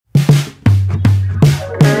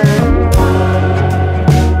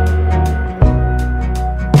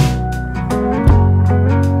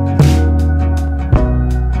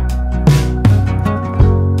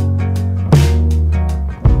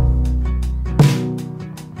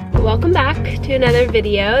Welcome back to another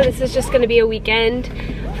video. This is just going to be a weekend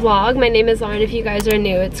vlog. My name is Lauren if you guys are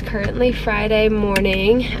new. It's currently Friday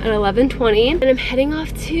morning at 11:20 and I'm heading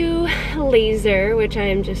off to Laser, which I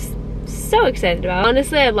am just so excited about.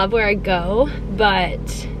 Honestly, I love where I go,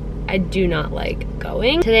 but I do not like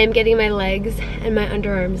going. Today I'm getting my legs and my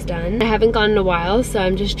underarms done. I haven't gone in a while, so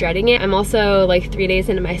I'm just dreading it. I'm also like 3 days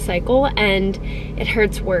into my cycle and it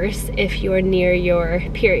hurts worse if you're near your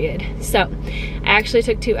period. So I actually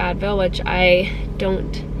took 2 Advil, which I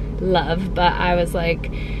don't love, but I was like,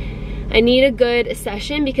 I need a good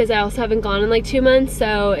session because I also haven't gone in like 2 months.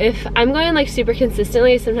 So if I'm going like super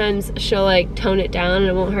consistently, sometimes she'll like tone it down and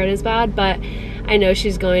it won't hurt as bad, but I know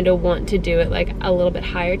she's going to want to do it like a little bit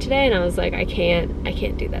higher today, and I was like, I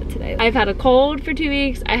can't do that today. I've had a cold for 2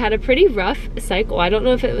 weeks. I had a pretty rough cycle. I don't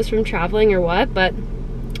know if it was from traveling or what, but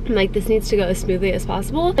I'm like, this needs to go as smoothly as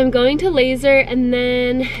possible. I'm going to Laser, and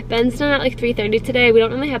then Ben's done at like 3:30 today. We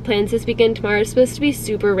don't really have plans this weekend. Tomorrow is supposed to be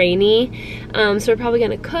super rainy, so we're probably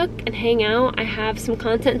gonna cook and hang out. I have some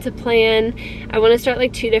content to plan. I want to start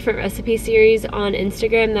like 2 different recipe series on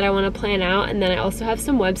Instagram that I want to plan out, and then I also have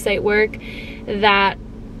some website work that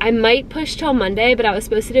I might push till Monday, but I was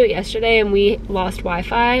supposed to do it yesterday and we lost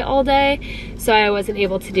Wi-Fi all day, so I wasn't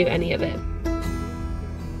able to do any of it.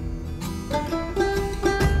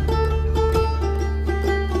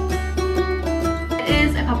 It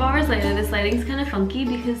is a couple hours later. This lighting's kind of funky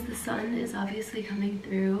because the sun is obviously coming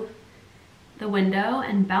through the window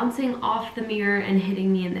and bouncing off the mirror and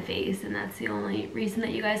hitting me in the face, and that's the only reason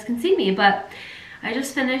that you guys can see me. But I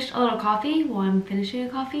just finished a little coffee. Well, I'm finishing a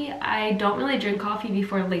coffee. I don't really drink coffee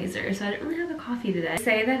before Laser, so I didn't really have a coffee today. They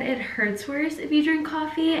say that it hurts worse if you drink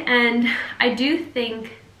coffee, and I do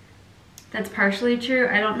think that's partially true.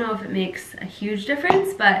 I don't know if it makes a huge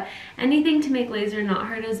difference, but anything to make Laser not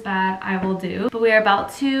hurt as bad, I will do. But we are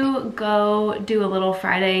about to go do a little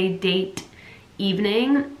Friday date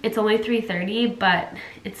evening. It's only 3:30, but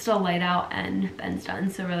it's still light out and Ben's done,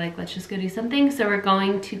 so we're like, let's just go do something. So we're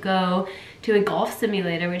going to go to a golf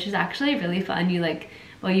simulator, which is actually really fun. You like,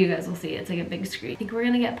 well, you guys will see, it's like a big screen. I think we're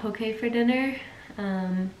gonna get poke for dinner,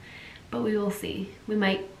 but we will see. We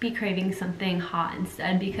might be craving something hot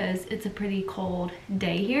instead because it's a pretty cold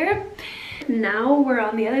day here. Now we're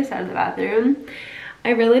on the other side of the bathroom. I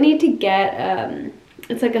really need to get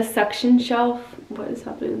it's like a suction shelf. What is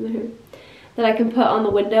happening in there? That I can put on the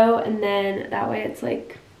window, and then that way it's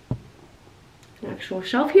like an actual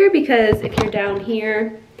shelf here, because if you're down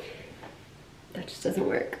here, that just doesn't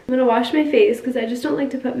work. I'm gonna wash my face because I just don't like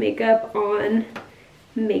to put makeup on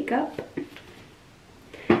makeup.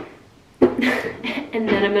 And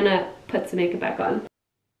then I'm gonna put some makeup back on.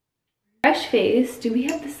 Fresh face. Do we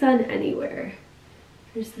have the sun anywhere?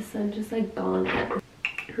 Or is the sun just like gone?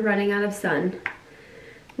 We're running out of sun.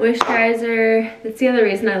 Moisturizer. That's the other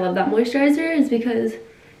reason I love that moisturizer, is because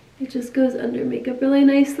it just goes under makeup really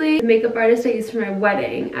nicely. The makeup artist I used for my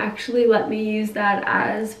wedding actually let me use that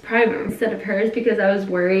as primer instead of hers, because I was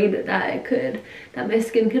worried that my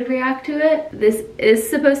skin could react to it. This is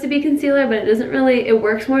supposed to be concealer, but it doesn't really, it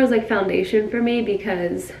works more as like foundation for me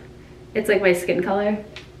because it's like my skin color.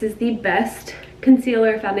 This is the best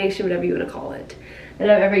concealer, foundation, whatever you want to call it, that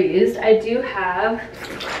I've ever used. I do have,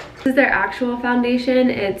 this is their actual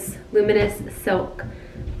foundation. It's Luminous Silk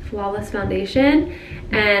Flawless Foundation,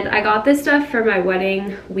 and I got this stuff for my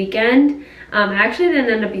wedding weekend. I actually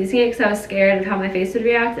didn't end up using it because I was scared of how my face would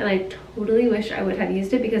react, and I totally wish I would have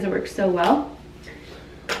used it because it works so well.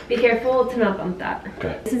 Be careful to not bump that.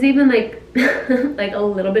 Okay. This is even like like a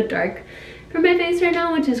little bit dark for my face right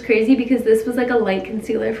now, which is crazy because this was like a light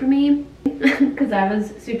concealer for me because I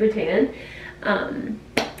was super tan.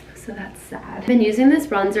 So that's sad. I've been using this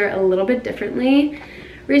bronzer a little bit differently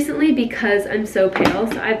recently because I'm so pale.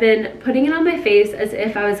 So I've been putting it on my face as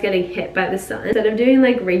if I was getting hit by the sun. Instead of doing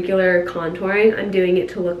like regular contouring, I'm doing it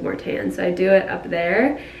to look more tan. So I do it up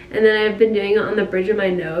there, and then I've been doing it on the bridge of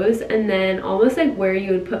my nose, and then almost like where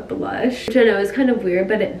you would put blush, which I know is kind of weird,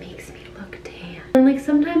 but it makes me look tan. And like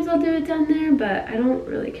sometimes I'll do it down there, but I don't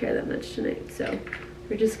really care that much tonight. So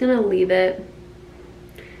we're just gonna leave it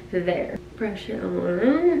there. Brush it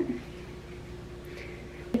on.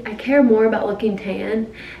 I care more about looking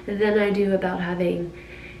tan than I do about having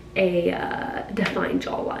a defined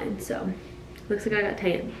jawline. So looks like I got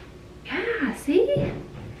tan. Yeah, see?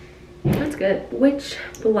 That's good. Which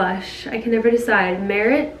blush? I can never decide.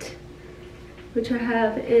 Merit, which I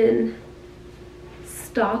have in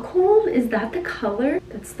Stockholm. Is that the color?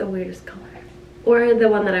 That's the weirdest color. Or the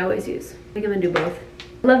one that I always use. I think I'm gonna do both.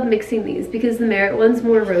 I love mixing these because the Merit one's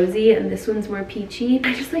more rosy and this one's more peachy.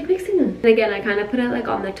 I just like mixing them. And again, I kind of put it like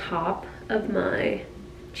on the top of my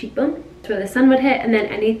cheek bone. That's where the sun would hit, and then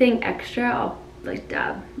anything extra, I'll like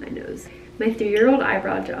dab my nose. My 3-year-old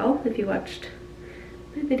eyebrow gel, if you watched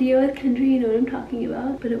my video with Kendra, you know what I'm talking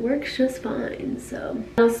about, but it works just fine. So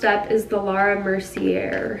final step is the Laura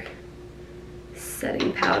Mercier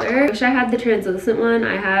setting powder. I wish I had the translucent one.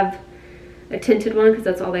 I have a tinted one because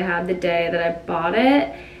that's all they had the day that I bought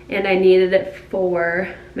it, and I needed it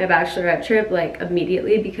for my bachelorette trip like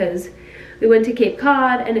immediately because we went to Cape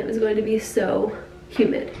Cod and it was going to be so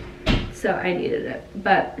humid, so I needed it.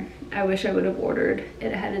 But I wish I would have ordered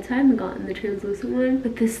it ahead of time and gotten the translucent one.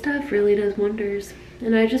 But this stuff really does wonders,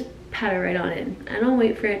 and I just pat it right on in. I don't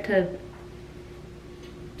wait for it to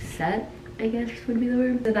set, I guess would be the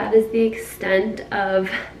word. So that is the extent of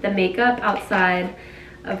the makeup outside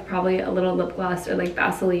of probably a little lip gloss or like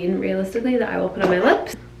Vaseline realistically that I will put on my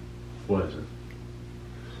lips. What is it?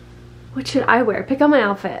 What should I wear? Pick out my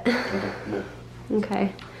outfit.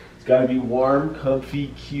 Okay. It's gotta be warm, comfy,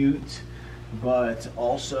 cute, but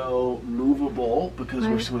also movable because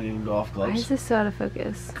we're swinging golf gloves. Why is this so out of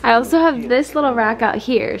focus? I also have this little rack out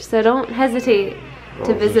here, so don't hesitate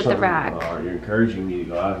to visit the rack. Oh, you're encouraging me to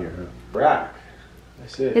go out here, huh? Rack.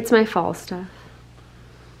 That's it. It's my fall stuff.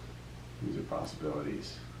 These are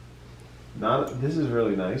possibilities. This is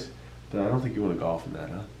really nice, but I don't think you want to golf in that,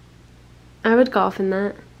 huh? I would golf in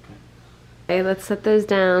that. Okay, let's set those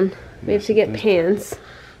down. We have to get pants.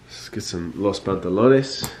 Let's get some Los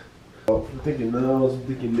Pantalones. I'm thinking those. I'm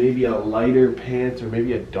thinking maybe a lighter pant or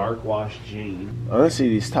maybe a dark wash jean. Honestly,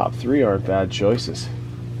 these top 3 aren't bad choices.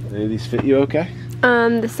 Any of these fit you okay?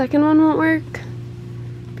 The second one won't work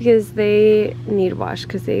because they need wash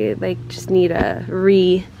because they like just need a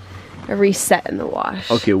reset in the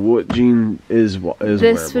wash. Okay, what jean is this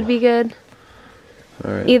wearable? would be good.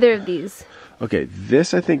 All right. Either of these. Okay,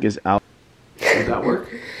 this I think is out. Would that work?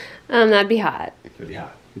 That'd be hot. That'd be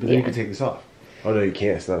hot. But then you can take this off. Oh no, you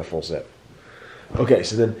can't. It's not a full set. Okay,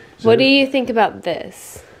 so then. What do you think about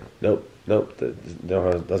this? Nope. That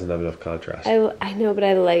doesn't have enough contrast. I know, but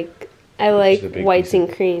I like whites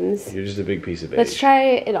and creams. You're just a big piece of beige. Let's try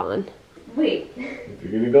it on. Wait. If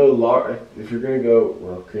you're gonna go,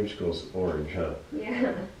 well, creamsicle's orange, huh?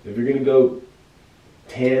 Yeah. If you're gonna go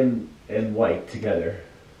tan and white together,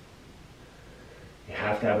 you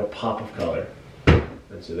have to have a pop of color,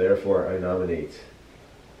 and so therefore I nominate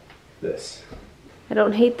this. I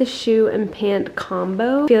don't hate the shoe and pant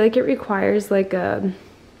combo. I feel like it requires like a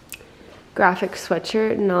graphic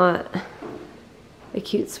sweatshirt, not a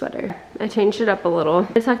cute sweater. I changed it up a little.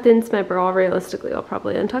 I tucked into my bra. Realistically, I'll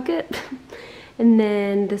probably untuck it. And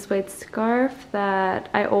then this white scarf that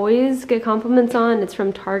I always get compliments on. It's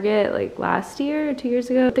from Target like last year or 2 years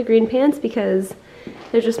ago. The green pants because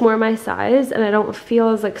they're just more my size and I don't feel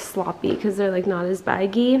as like sloppy because they're like not as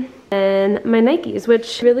baggy. And my Nikes,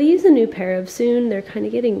 which really use a new pair of soon. They're kind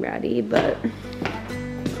of getting ratty, but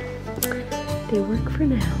they work for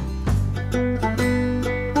now.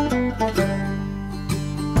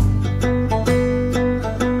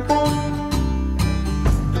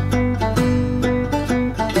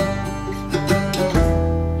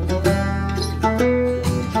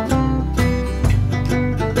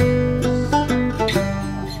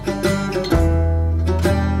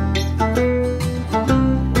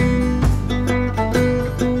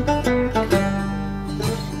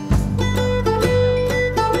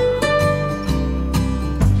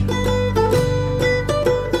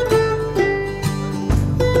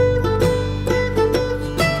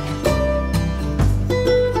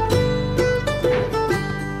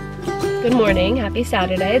 Good morning, happy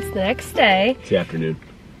Saturday. It's the next day. It's the afternoon.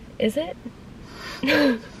 Is it?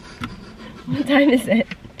 What time is it?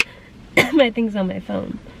 My thing's on my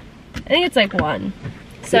phone. I think it's like 1.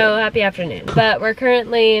 So happy afternoon. But we're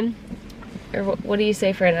currently, or what do you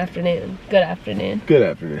say for an afternoon? Good afternoon. Good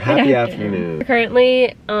afternoon. Happy afternoon. We're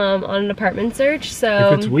currently on an apartment search,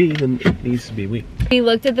 so. If it's we, then it needs to be we. We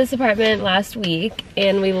looked at this apartment last week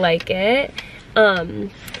and we like it.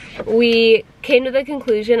 We came to the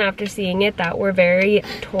conclusion after seeing it that we're very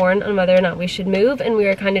torn on whether or not we should move, and we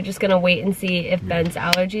were kind of just gonna wait and see if Ben's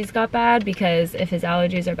allergies got bad, because if his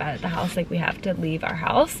allergies are bad at the house, like we have to leave our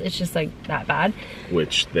house. It's just like that bad.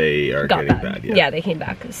 Which they are getting bad, yeah. Yeah, they came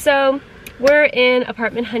back. So we're in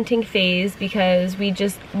apartment hunting phase because we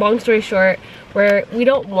just, long story short, we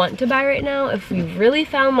don't want to buy right now. If we really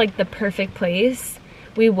found like the perfect place,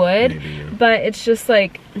 we would. Maybe, yeah. But it's just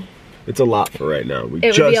like, it's a lot for right now. We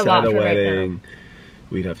just had a wedding. Right,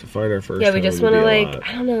 we'd have to find our first. Yeah, we just want to like,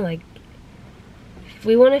 I don't know, like,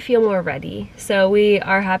 we want to feel more ready. So we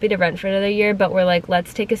are happy to rent for another year, but we're like,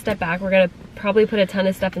 let's take a step back. We're gonna probably put a ton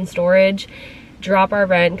of stuff in storage drop our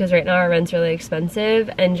rent, because right now our rent's really expensive,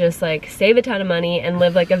 and just like save a ton of money and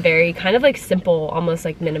live like a very kind of like simple, almost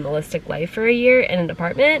like minimalistic life for a year in an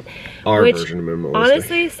apartment. Our version of minimalistic.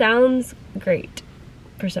 Honestly sounds great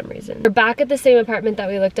for some reason. We're back at the same apartment that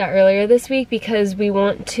we looked at earlier this week because we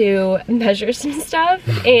want to measure some stuff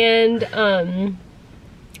and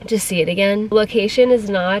just see it again. Location is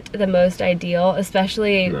not the most ideal,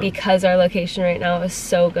 especially because our location right now is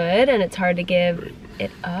so good and it's hard to give it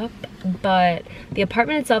up, but the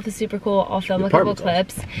apartment itself is super cool. I'll film a couple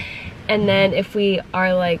clips, and then if we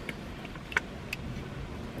are like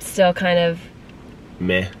still kind of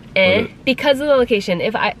meh because of the location,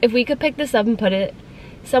 if we could pick this up and put it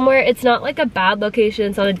somewhere, it's not like a bad location,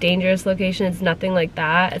 it's not a dangerous location, it's nothing like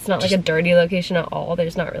that, it's not like a dirty location at all.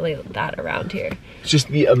 There's not really that around here. It's just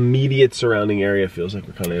the immediate surrounding area feels like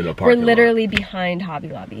we're kind of in a parking lot. We're literally behind Hobby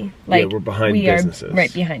Lobby. Like, yeah, we're behind businesses. Are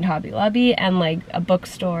right behind Hobby Lobby and like a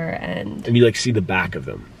bookstore, and you like see the back of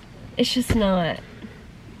them. It's just not,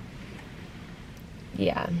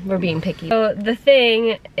 yeah, we're being picky. So the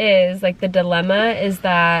thing is, like, the dilemma is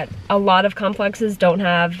that a lot of complexes don't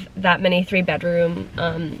have that many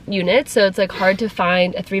 3-bedroom units, so it's like hard to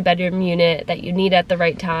find a 3-bedroom unit that you need at the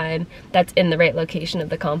right time that's in the right location of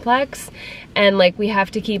the complex. And like, we have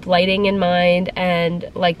to keep lighting in mind and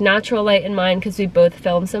like natural light in mind because we both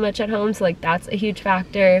film so much at home, so like that's a huge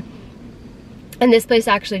factor. And this place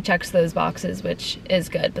actually checks those boxes, which is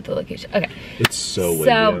good, but the location, okay. It's so windy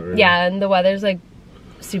out right yeah, and the weather's like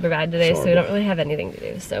super bad today, so we horrible. don't really have anything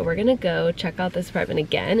to do. So we're gonna go check out this apartment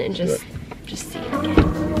again and just see it again.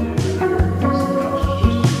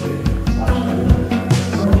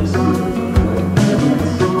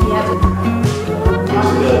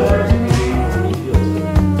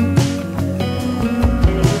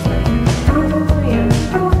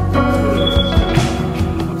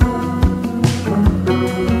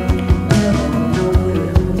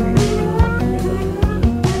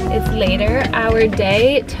 Later, our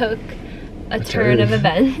day took a turn of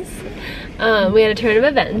events. We had a turn of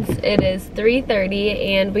events. It is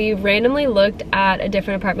 3:30 and we randomly looked at a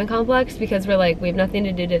different apartment complex because we're like, we have nothing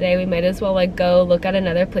to do today, we might as well like go look at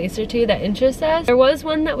another place or two that interests us. There was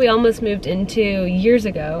one that we almost moved into years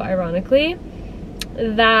ago, ironically,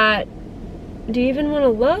 that, do you even want to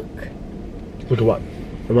look? Look at what?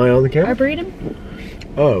 Am I on the camera? Arboretum?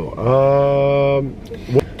 Oh,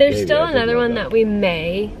 there's still another one that we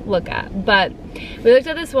may look at, but we looked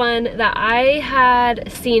at this one that I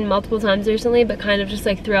had seen multiple times recently, but kind of just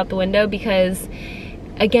like threw out the window because,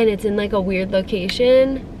 again, it's in like a weird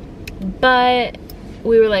location, but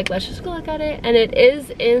we were like, let's just go look at it. And it is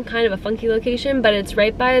in kind of a funky location, but it's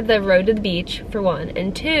right by the road to the beach, for one,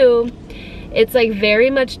 and two, it's like very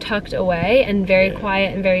much tucked away and very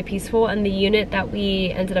quiet and very peaceful. And the unit that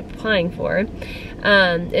we ended up applying for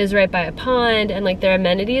is right by a pond, and like their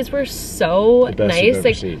amenities were so nice.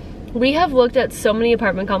 Like, we have looked at so many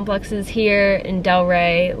apartment complexes here in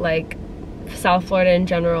Delray, like South Florida in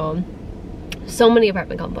general, so many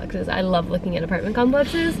apartment complexes. I love looking at apartment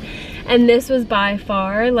complexes, and this was by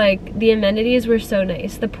far, like, the amenities were so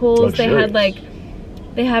nice. The pools, they had like,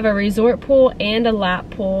 they have a resort pool and a lap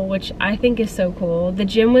pool, which I think is so cool. The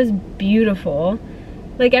gym was beautiful.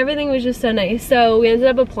 Like, everything was just so nice. So we ended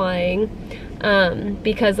up applying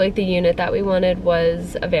because like the unit that we wanted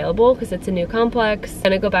was available because it's a new complex. I'm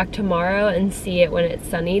gonna go back tomorrow and see it when it's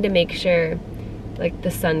sunny to make sure like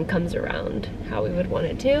the sun comes around how we would want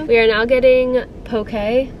it to. We are now getting poke.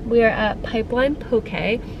 We are at Pipeline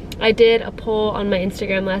Poke. I did a poll on my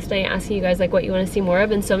Instagram last night asking you guys like what you want to see more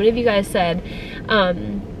of, and so many of you guys said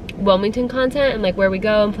Wilmington content and like where we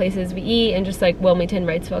go and places we eat and just like Wilmington,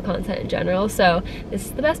 Wrightsville content in general. So this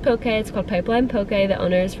is the best poke. It's called Pipeline Poke. The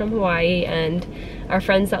owner is from Hawaii, and our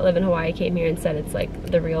friends that live in Hawaii came here and said it's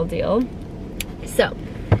like the real deal. So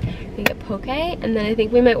we get poke, and then I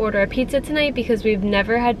think we might order a pizza tonight because we've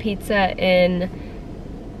never had pizza in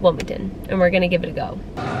Wilmington, and we're gonna give it a go.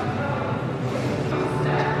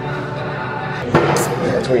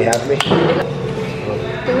 That's what you have me?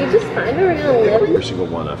 Can we just find where we're gonna live? Every single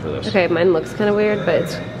one after this. Okay, mine looks kind of weird, but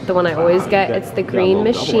it's the one I always get. It's the green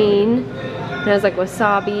machine. It has like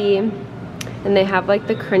wasabi, and they have like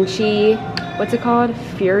the crunchy, what's it called?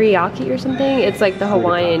 Furiyaki or something? It's like the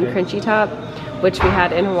Hawaiian crunchy top, which we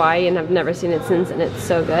had in Hawaii and have never seen it since, and it's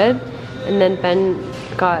so good. And then Ben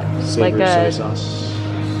got like a,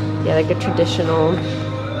 yeah, like a traditional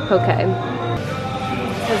poke. It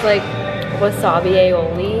has like wasabi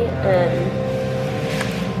aioli and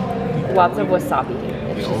lots of wasabi.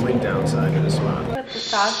 The only downside to this one. The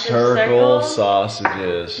sausage circle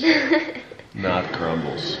sausages, not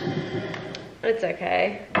crumbles. It's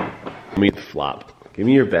okay. Meat flop. Give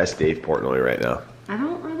me your best Dave Portnoy right now. I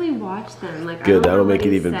don't really watch them. Like, good, I don't that'll know make what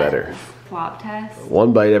it he even says. better. Flop test.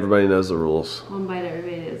 One bite, everybody knows the rules. One bite,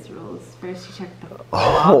 everybody knows the rules. First you check the flop.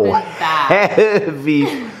 Oh, heavy,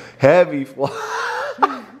 heavy flop.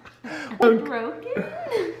 Broken?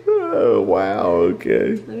 Oh, wow,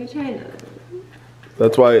 okay. Let me try another.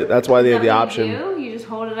 That's why they have the option. You just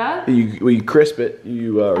hold it up? You crisp it.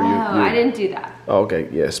 I didn't do that. Oh, okay,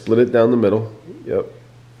 yeah, split it down the middle. Yep.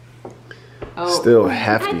 Oh, still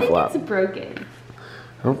hefty flop. I think it's broken.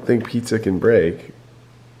 I don't think pizza can break.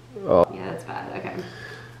 Oh. Yeah, that's bad. Okay.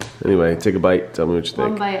 Anyway, take a bite. Tell me what you think.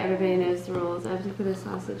 One bite, everybody knows the rules. I have to put a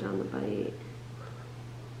sausage on the bite.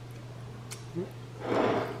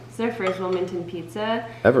 It's their first Wilmington pizza.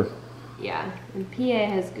 Ever. Yeah, and PA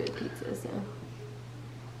has good pizza, so.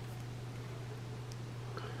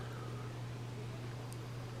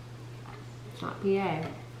 It's not PA. Yeah,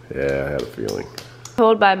 I had a feeling.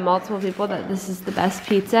 Told by multiple people that this is the best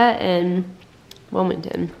pizza in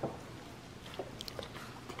Wilmington.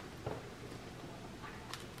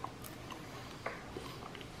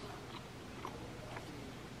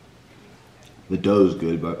 The dough's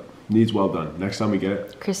good, but needs well done. Next time we get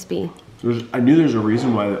it. Crispy. I knew there's a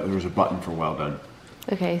reason why there was a button for well done.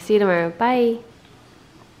 Okay, see you tomorrow. Bye.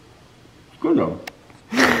 Good though.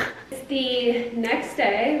 It's the next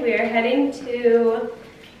day. We are heading to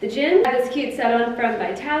the gym. I have this cute set on from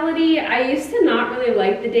Vitality. I used to not really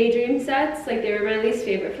like the Daydream sets. Like, they were my least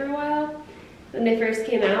favorite for a while when they first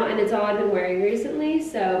came out, and it's all I've been wearing recently.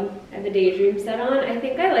 So I have a Daydream set on. I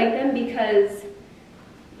think I like them because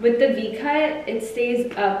with the V-cut, it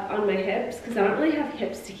stays up on my hips because I don't really have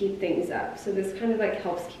hips to keep things up. So this kind of like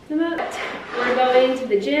helps keep them up. We're going to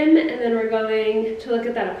the gym, and then we're going to look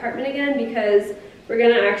at that apartment again because we're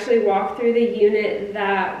gonna actually walk through the unit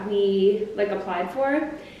that we like applied for.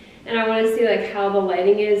 And I want to see like how the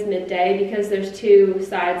lighting is midday because there's two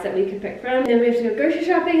sides that we can pick from. And then we have to go grocery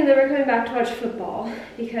shopping, and then we're coming back to watch football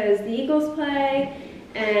because the Eagles play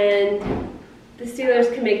and the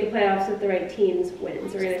Steelers can make the playoffs if the right teams win.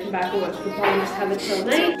 So we're gonna come back and watch football and just have a chill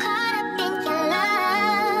night. I've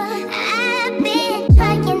been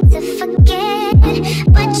trying to forget,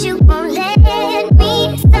 but you won't let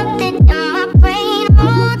me. Something in my brain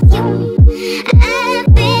wants you. I've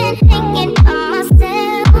been hanging on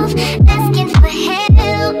myself, asking for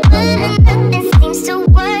help, but nothing seems to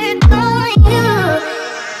work on you.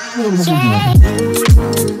 Yeah.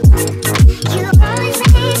 You always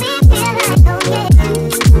make me feel like, oh yeah.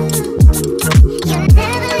 You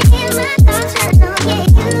never hear my thoughts, I know, yeah,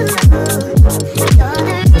 you're the reason I'm going out of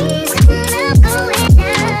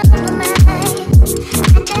my mind. I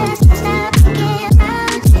just can't stop thinking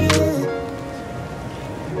about you.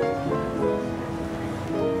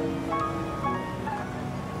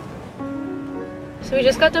 So we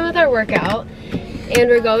just got done with our workout and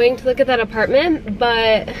we're going to look at that apartment,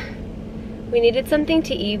 but we needed something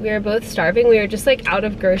to eat. We were both starving. We were just like out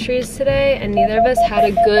of groceries today and neither of us had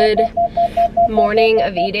a good morning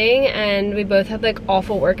of eating, and we both had like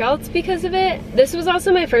awful workouts because of it. This was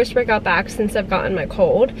also my first workout back since I've gotten my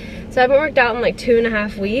cold. So I haven't worked out in like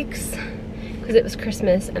 2.5 weeks because it was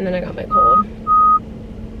Christmas and then I got my cold.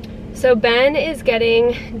 So Ben is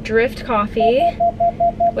getting Drift coffee,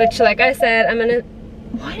 which like I said, I'm gonna,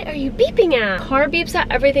 what are you beeping at? Car beeps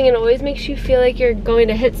at everything and always makes you feel like you're going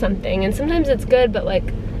to hit something. And sometimes it's good, but like,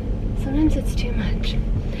 sometimes it's too much.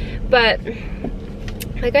 But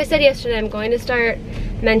like I said yesterday, I'm going to start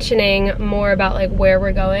mentioning more about like where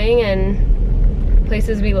we're going and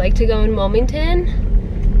places we like to go in Wilmington.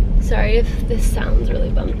 Sorry if this sounds really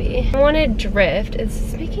bumpy. I wanted Drift.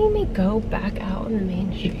 It's making me go back out on the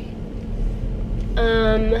main street.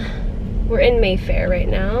 We're in Mayfair right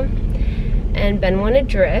now. And Ben wanted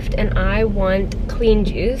Drift, and I want Clean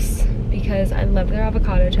Juice because I love their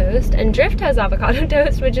avocado toast. And Drift has avocado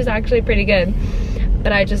toast, which is actually pretty good.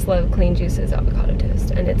 But I just love Clean Juice's avocado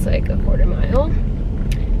toast, and it's like a 1/4 mile.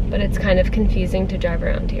 But it's kind of confusing to drive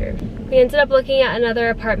around here. We ended up looking at another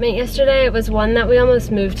apartment yesterday. It was one that we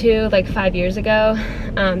almost moved to like 5 years ago,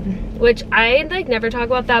 which I like never talk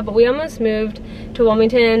about that, but we almost moved to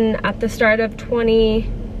Wilmington at the start of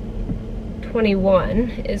 2021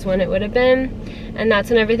 is when it would have been, and that's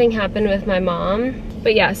when everything happened with my mom.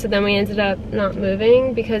 But yeah, so then we ended up not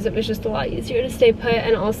moving because it was just a lot easier to stay put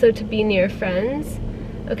and also to be near friends.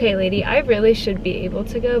 Okay, lady, I really should be able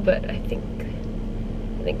to go, but I think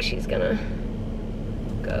she's gonna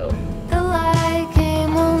go. The light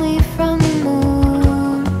came only from the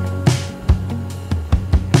moon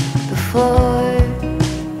before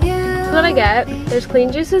you. That's what I get. There's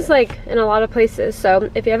Clean Juices like in a lot of places, so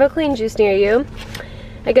if you have a Clean Juice near you,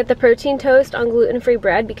 I get the protein toast on gluten-free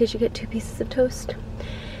bread because you get 2 pieces of toast.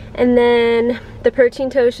 And then the protein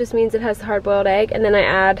toast just means it has the hard-boiled egg, and then I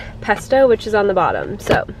add pesto, which is on the bottom.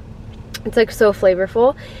 So it's like so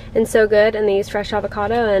flavorful and so good, and they use fresh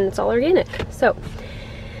avocado and it's all organic. So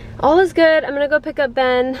all is good. I'm gonna go pick up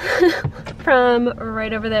Ben from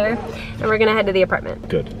right over there, and we're gonna head to the apartment.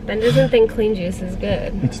 Good. Ben doesn't think clean juice is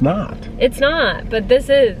good. It's not. It's not, but this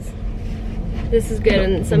is. This is good,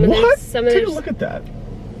 and some of What? some of Take a look at that.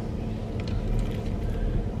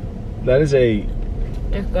 That is a.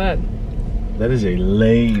 It's good. That is a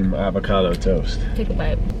lame avocado toast. Take a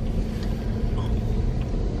bite.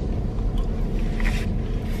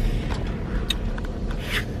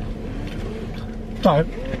 It's alright.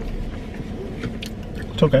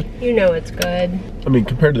 It's okay. You know it's good. I mean,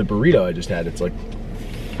 compared to the burrito I just had, it's like,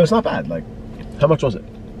 it's not bad. Like, how much was it?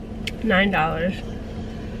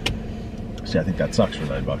 $9. See, I think that sucks for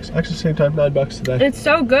 $9. Actually, same time, $9 today. It's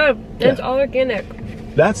so good. It's Yeah. all organic.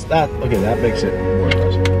 That's that. Okay, that makes it more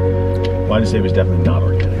impressive. Well, I just say it was definitely not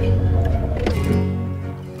organic.